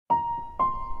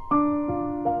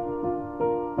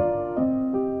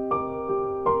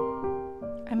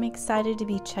excited to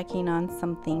be checking on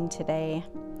something today.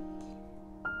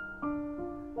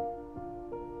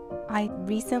 I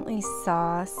recently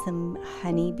saw some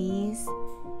honeybees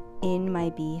in my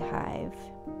beehive,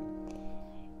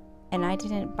 and I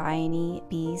didn't buy any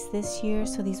bees this year,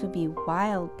 so these would be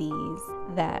wild bees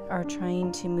that are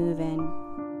trying to move in.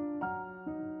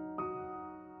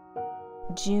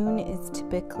 June is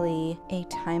typically a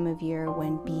time of year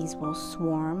when bees will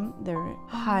swarm. Their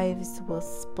hives will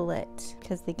split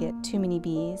because they get too many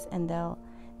bees, and they'll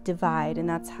divide, and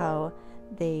that's how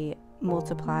they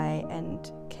multiply and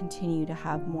continue to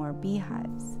have more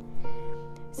beehives.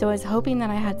 So I was hoping that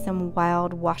I had some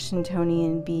wild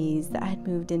Washingtonian bees that had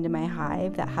moved into my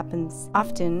hive. That happens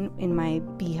often in my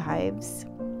beehives.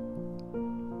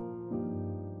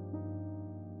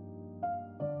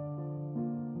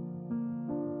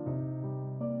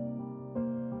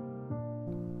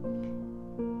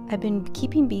 I've been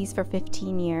keeping bees for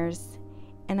 15 years,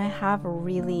 and I have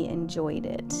really enjoyed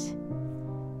it.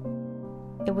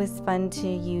 It was fun to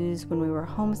use when we were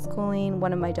homeschooling.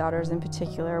 One of my daughters in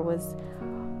particular was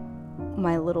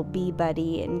my little bee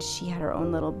buddy, and she had her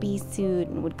own little bee suit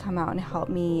and would come out and help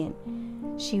me.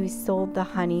 And she sold the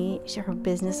honey. Her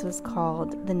business was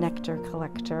called The Nectar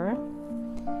Collector.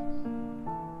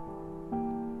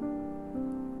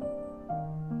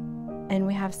 And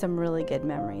we have some really good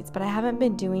memories, but I haven't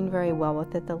been doing very well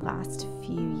with it the last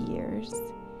few years.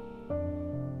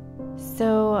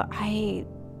 So I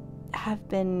have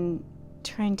been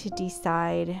trying to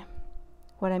decide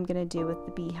what I'm going to do with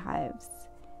the beehives.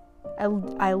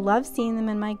 I love seeing them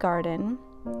in my garden,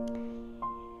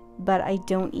 but I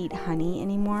don't eat honey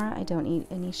anymore. I don't eat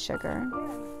any sugar,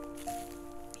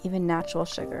 even natural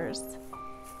sugars.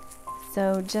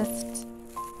 So just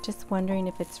wondering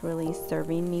if it's really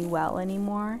serving me well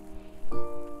anymore.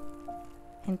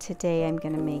 And today I'm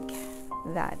going to make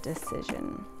that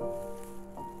decision.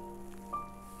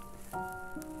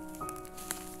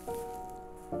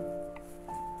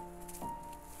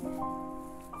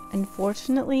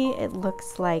 Unfortunately, it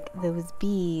looks like those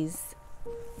bees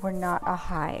were not a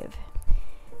hive.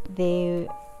 They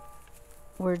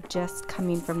were just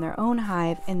coming from their own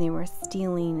hive, and they were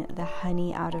stealing the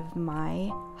honey out of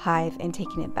my hive and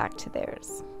taking it back to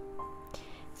theirs.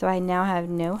 So I now have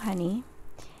no honey,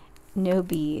 no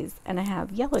bees, and I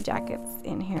have yellow jackets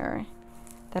in here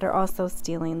that are also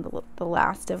stealing the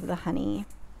last of the honey.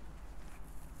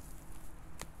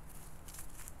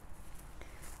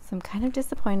 So I'm kind of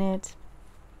disappointed.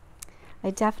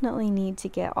 I definitely need to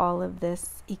get all of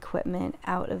this equipment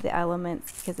out of the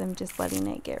elements because I'm just letting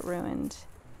it get ruined.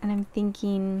 And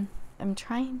I'm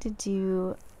trying to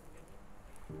do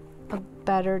a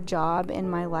better job in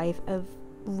my life of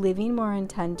living more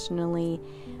intentionally,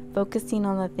 focusing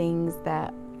on the things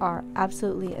that are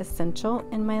absolutely essential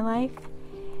in my life.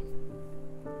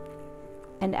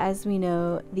 And as we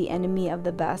know, the enemy of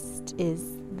the best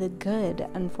is the good,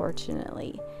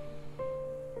 unfortunately.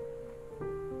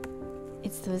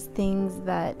 It's those things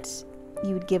that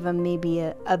you would give them maybe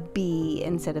a B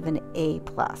instead of an A+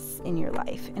 in your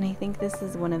life. And I think this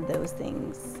is one of those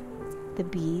things. The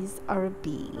B's are a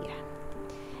B.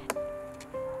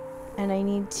 And I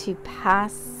need to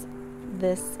pass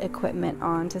this equipment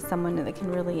on to someone that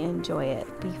can really enjoy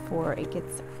it before it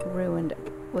gets ruined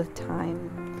with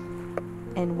time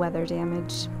and weather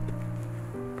damage.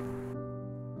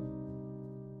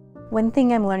 One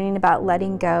thing I'm learning about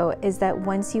letting go is that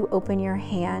once you open your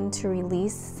hand to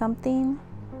release something,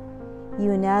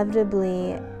 you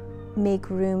inevitably make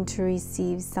room to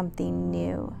receive something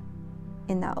new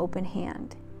in that open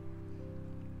hand.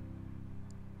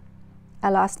 I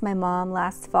lost my mom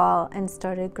last fall and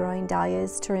started growing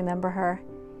dahlias to remember her.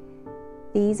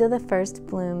 These are the first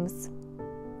blooms.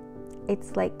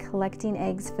 It's like collecting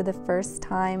eggs for the first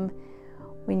time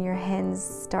when your hens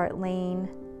start laying.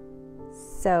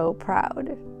 So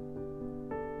proud.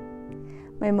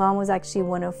 My mom was actually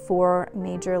one of 4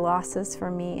 major losses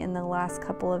for me in the last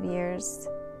couple of years.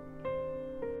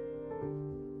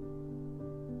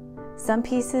 Some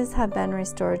pieces have been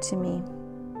restored to me,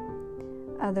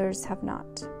 others have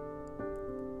not.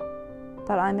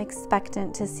 But I'm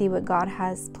expectant to see what God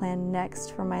has planned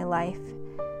next for my life.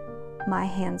 My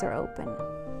hands are open.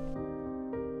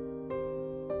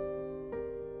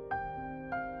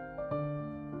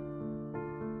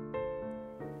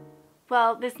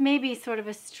 Well, this may be sort of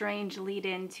a strange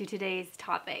lead-in to today's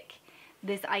topic,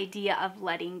 this idea of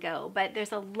letting go, but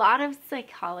there's a lot of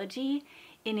psychology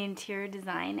in interior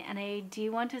design, and I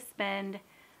do want to spend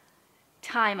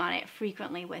time on it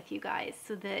frequently with you guys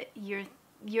so that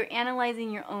you're analyzing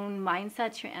your own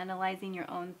mindsets, you're analyzing your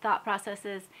own thought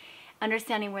processes,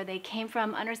 understanding where they came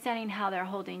from, understanding how they're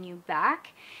holding you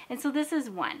back. And so this is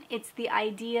one. It's the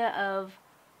idea of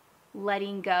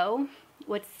letting go,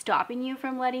 what's stopping you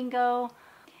from letting go,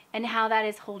 and how that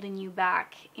is holding you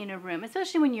back in a room,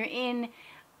 especially when you're in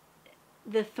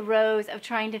the throes of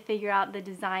trying to figure out the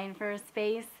design for a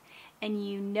space and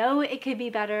you know it could be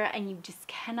better and you just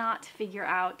cannot figure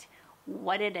out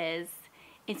what it is.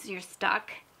 And so you're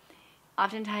stuck.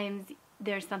 Oftentimes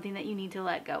there's something that you need to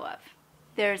let go of.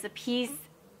 There's a piece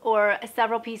or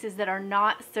several pieces that are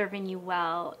not serving you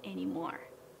well anymore.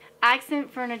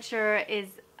 Accent furniture is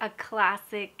a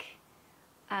classic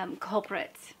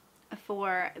culprit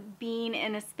for being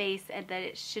in a space that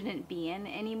it shouldn't be in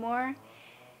anymore.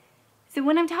 So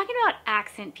when I'm talking about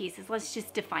accent pieces, let's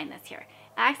just define this here.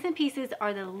 Accent pieces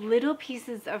are the little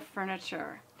pieces of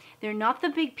furniture. They're not the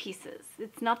big pieces.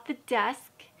 It's not the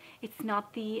desk. It's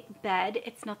not the bed.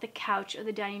 It's not the couch or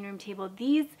the dining room table.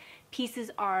 These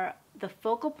pieces are the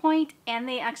focal point, and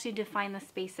they actually define the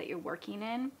space that you're working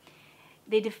in.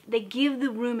 They give the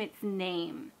room its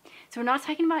name. So we're not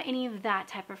talking about any of that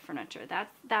type of furniture.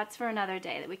 That's for another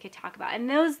day that we could talk about. And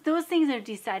those things are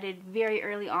decided very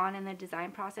early on in the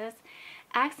design process.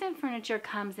 Accent furniture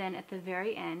comes in at the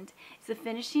very end. It's a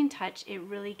finishing touch. It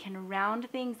really can round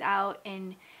things out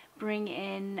and bring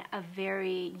in a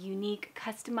very unique,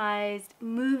 customized,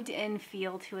 moved-in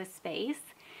feel to a space.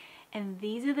 And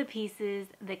these are the pieces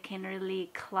that can really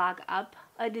clog up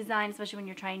a design, especially when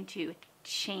you're trying to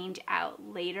change out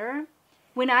later.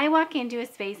 When I walk into a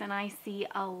space and I see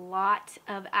a lot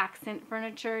of accent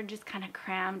furniture just kind of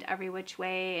crammed every which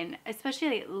way, and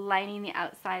especially like lining the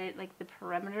outside, like the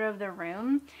perimeter of the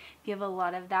room, if you have a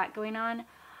lot of that going on,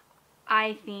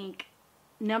 I think,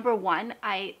 number one,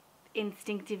 I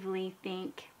instinctively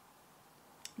think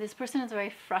this person is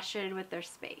very frustrated with their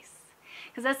space.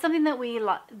 Because that's something that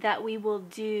we will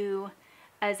do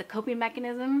as a coping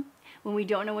mechanism. When we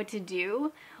don't know what to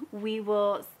do, we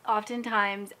will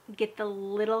oftentimes get the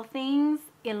little things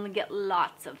and get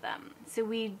lots of them. So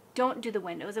we don't do the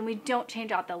windows, and we don't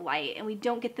change out the light, and we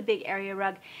don't get the big area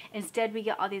rug. Instead, we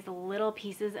get all these little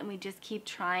pieces, and we just keep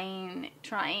trying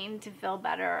to feel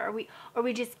better, or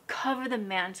we just cover the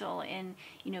mantle in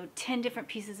 10 different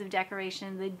pieces of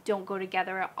decoration that don't go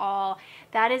together at all.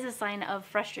 That is a sign of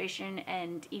frustration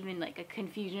and even like a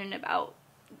confusion about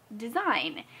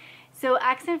design. So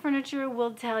accent furniture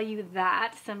will tell you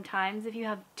that sometimes if you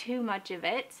have too much of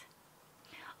it.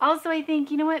 Also, I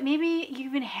think, maybe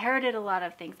you've inherited a lot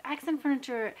of things. Accent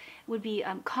furniture would be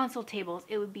console tables.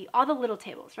 It would be all the little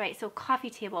tables, right? So coffee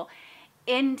table,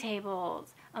 end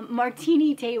tables,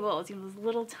 martini tables, those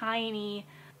little tiny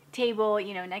table,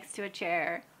 next to a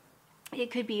chair. It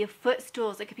could be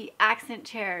footstools. It could be accent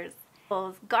chairs,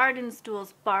 garden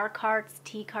stools, bar carts,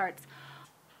 tea carts,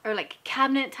 or like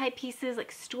cabinet type pieces,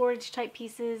 like storage type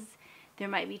pieces. There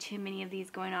might be too many of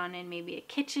these going on in maybe a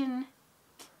kitchen.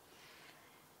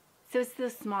 So it's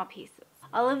those small pieces.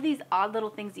 All of these odd little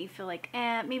things that you feel like,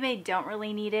 maybe I don't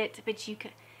really need it, but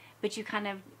you kind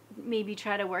of maybe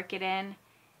try to work it in.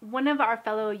 One of our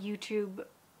fellow YouTube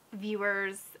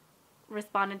viewers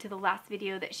responded to the last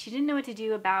video that she didn't know what to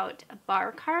do about a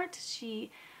bar cart.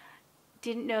 She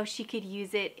didn't know she could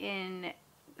use it in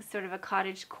sort of a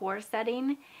cottagecore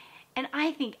setting. And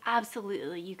I think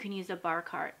absolutely you can use a bar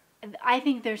cart. I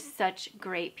think they're such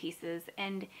great pieces,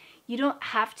 and you don't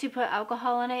have to put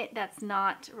alcohol in it. That's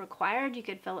not required. You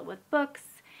could fill it with books.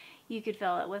 You could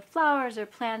fill it with flowers or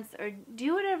plants, or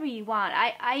do whatever you want.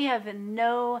 I have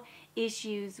no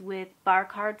issues with bar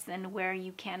carts and where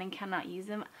you can and cannot use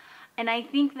them. And I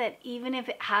think that even if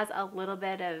it has a little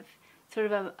bit of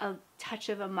sort of a touch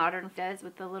of a modern fizz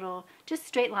with the little just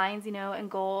straight lines, and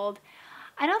gold,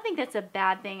 I don't think that's a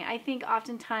bad thing. I think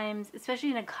oftentimes, especially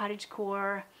in a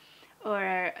cottagecore or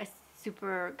a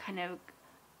super kind of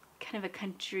a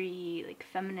country, like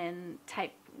feminine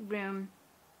type room,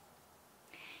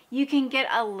 you can get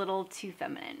a little too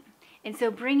feminine. And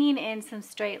so bringing in some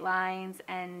straight lines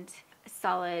and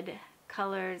solid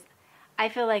colors, I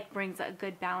feel like brings a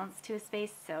good balance to a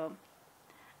space. So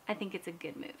I think it's a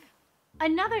good move.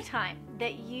 Another time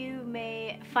that you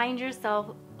may find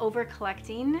yourself over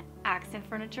collecting accent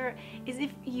furniture is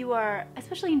if you are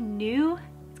especially new.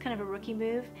 It's kind of a rookie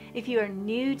move. If you are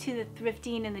new to the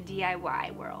thrifting and the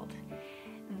DIY world,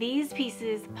 these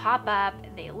pieces pop up,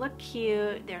 they look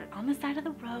cute, they're on the side of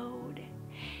the road,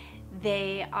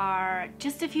 they are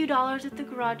just a few dollars at the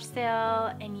garage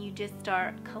sale, and you just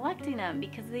start collecting them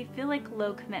because they feel like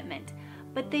low commitment,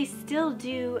 but they still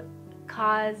do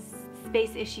cause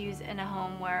space issues in a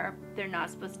home where they're not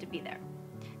supposed to be there.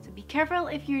 So be careful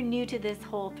if you're new to this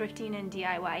whole thrifting and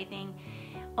DIY thing.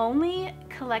 Only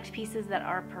collect pieces that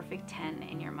are a perfect 10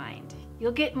 in your mind.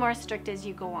 You'll get more strict as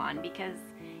you go on because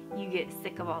you get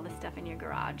sick of all the stuff in your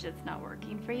garage that's not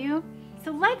working for you.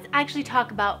 So let's actually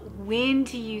talk about when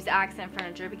to use accent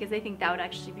furniture, because I think that would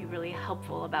actually be really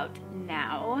helpful about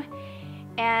now.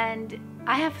 And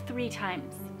I have 3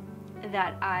 times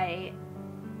that I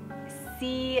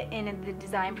see in the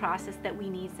design process that we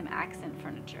need some accent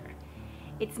furniture.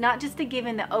 It's not just a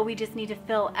given that, oh, we just need to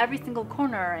fill every single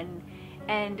corner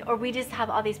or we just have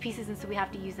all these pieces and so we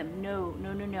have to use them.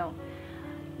 No.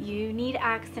 You need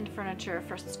accent furniture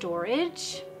for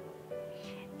storage,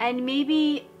 and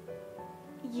maybe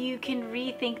you can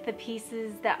rethink the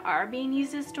pieces that are being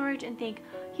used as storage and think,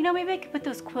 you know, maybe I could put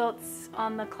those quilts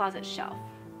on the closet shelf,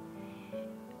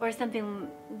 or something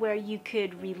where you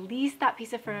could release that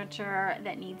piece of furniture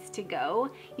that needs to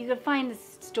go. You could find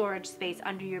storage space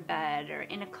under your bed or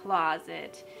in a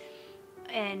closet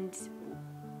and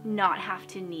not have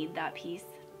to need that piece.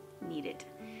 Need it.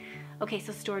 Okay,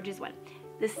 so storage is one.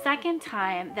 The second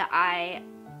time that I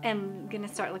am gonna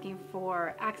start looking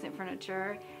for accent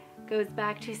furniture goes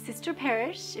back to Sister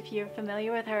Parrish. If you're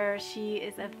familiar with her, she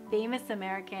is a famous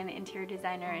American interior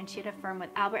designer, and she had a firm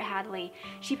with Albert Hadley.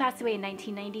 She passed away in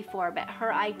 1994, but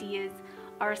her ideas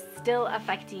are still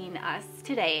affecting us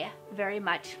today very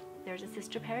much. There's a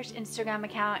Sister Parrish Instagram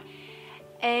account,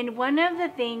 and one of the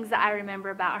things that I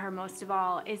remember about her most of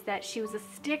all is that she was a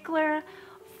stickler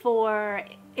for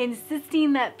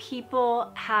insisting that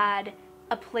people had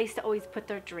a place to always put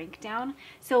their drink down.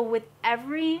 So with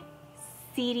every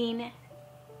seating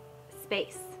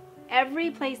space,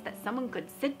 every place that someone could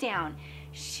sit down,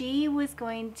 she was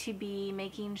going to be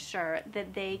making sure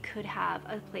that they could have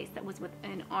a place that was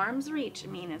within arm's reach. I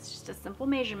mean, it's just a simple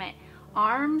measurement.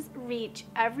 Arm's reach,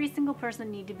 every single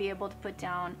person needed to be able to put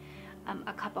down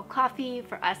a cup of coffee.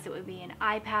 For us, it would be an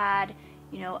iPad,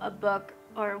 you know, a book,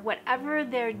 or whatever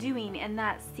they're doing in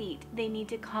that seat. They need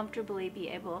to comfortably be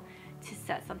able to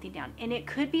set something down, and it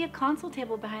could be a console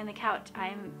table behind the couch.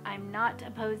 I'm not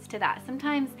opposed to that.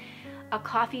 Sometimes a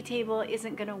coffee table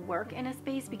isn't going to work in a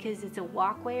space because it's a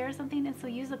walkway or something, and so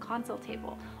use a console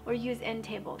table or use end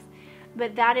tables.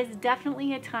 But that is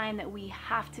definitely a time that we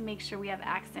have to make sure we have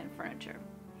accent furniture.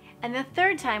 And the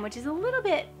third time, which is a little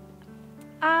bit,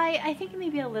 I think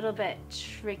maybe a little bit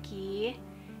tricky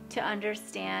to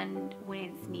understand when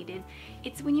it's needed,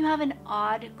 it's when you have an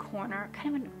odd corner,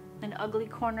 kind of an ugly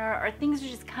corner, or things are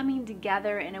just coming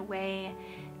together in a way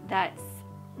that's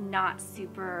not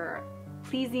super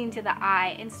pleasing to the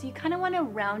eye, and so you kind of want to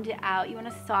round it out, you want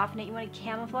to soften it, you want to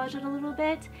camouflage it a little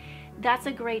bit. That's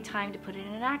a great time to put in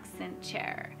an accent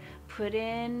chair, put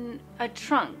in a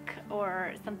trunk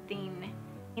or something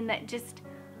that just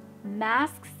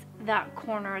masks that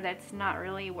corner that's not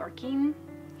really working.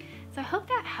 So I hope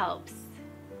that helps.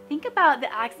 Think about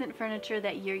the accent furniture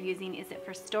that you're using. Is it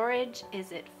for storage?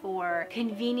 Is it for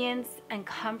convenience and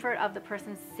comfort of the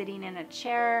person sitting in a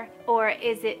chair? Or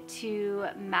is it to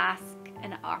mask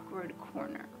an awkward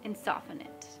corner and soften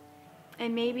it?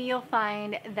 And maybe you'll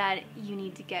find that you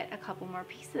need to get a couple more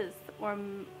pieces,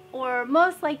 or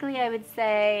most likely I would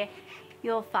say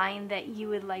you'll find that you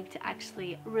would like to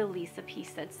actually release a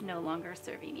piece that's no longer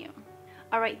serving you.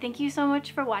 All right, thank you so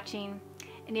much for watching.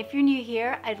 And if you're new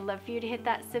here, I'd love for you to hit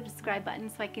that subscribe button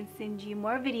so I can send you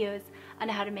more videos on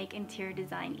how to make interior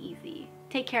design easy.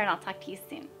 Take care, and I'll talk to you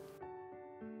soon.